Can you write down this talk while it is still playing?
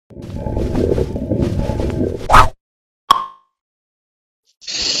Hi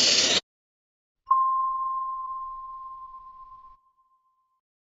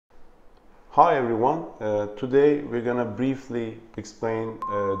everyone, today we're going to briefly explain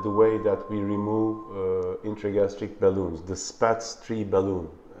the way that we remove intragastric balloons, the SPATZ III balloon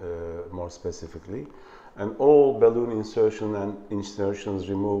more specifically. And all balloon insertion and insertions,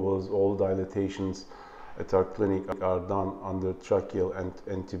 removals, all dilatations at our clinic are done under tracheal and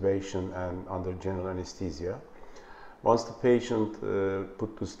intubation and under general anesthesia. Once the patient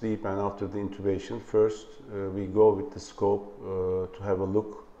put to sleep and after the intubation, first we go with the scope to have a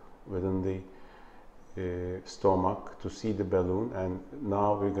look within the stomach to see the balloon, and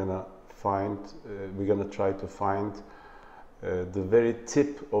now we're gonna try to find the very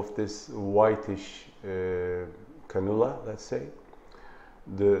tip of this whitish cannula, let's say.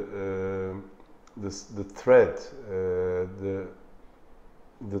 The thread,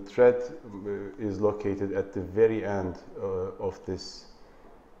 the thread is located at the very end of this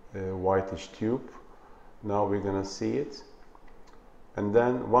whitish tube. Now we're gonna see it. And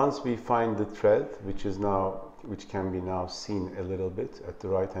then once we find the thread, which can be now seen a little bit at the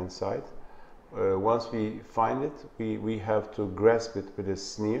right hand side, once we find it, we have to grasp it with a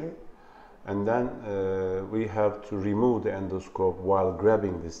snare, and then we have to remove the endoscope while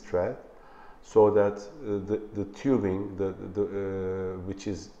grabbing this thread, so that the tubing which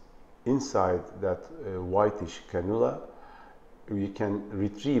is inside that whitish cannula, we can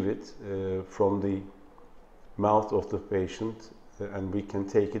retrieve it from the mouth of the patient, and we can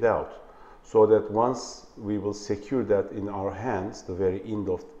take it out, so that once we will secure that in our hands, the very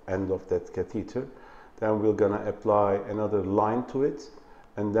end of that catheter, then we're gonna apply another line to it,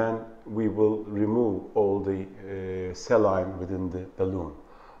 and then we will remove all the saline within the balloon.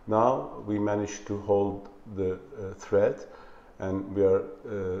 Now we managed to hold the thread, and we are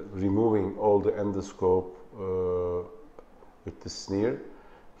removing all the endoscope with the snare.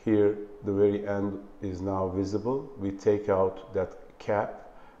 Here, the very end is now visible. We take out that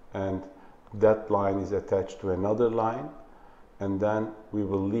cap, and that line is attached to another line, and then we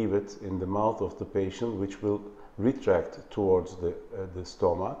will leave it in the mouth of the patient, which will retract towards the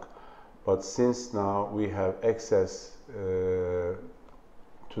stomach. But since now we have access to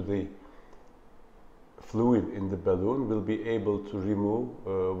the fluid in the balloon, we'll be able to remove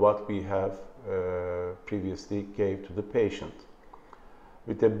what we have previously gave to the patient.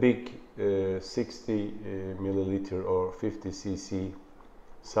 With a big 60 milliliter or 50 cc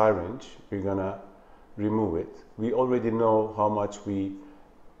syringe, we're gonna remove it. We already know how much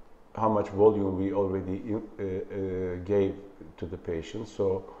volume we already gave to the patient,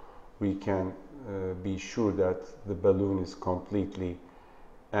 so we can be sure that the balloon is completely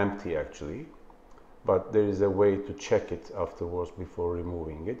empty actually. But there is a way to check it afterwards before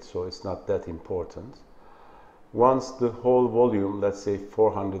removing it, so it's not that important. Once the whole volume, let's say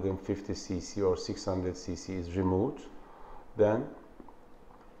 450 cc or 600 cc is removed, then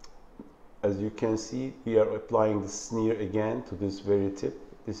as you can see, we are applying the snare again to this very tip.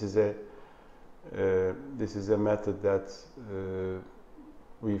 This is a method that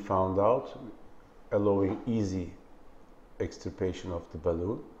we found out, allowing easy extirpation of the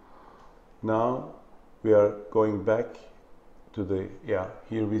balloon. Now we are going back to the,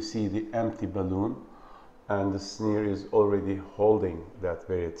 here we see the empty balloon, and the snare is already holding that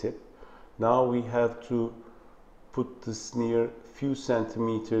very tip. Now we have to put the snare few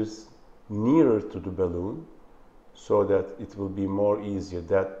centimeters nearer to the balloon, so that it will be more easier,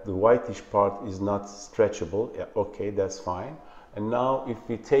 that the whitish part is not stretchable. Yeah, okay, that's fine. And now if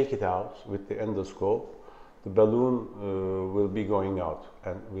we take it out with the endoscope, the balloon will be going out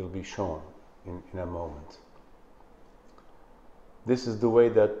and will be shown in a moment. This is the way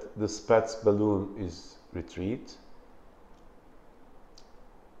that the SPATZ balloon is retrieved,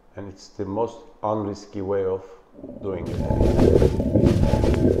 and it's the most unrisky way of doing it.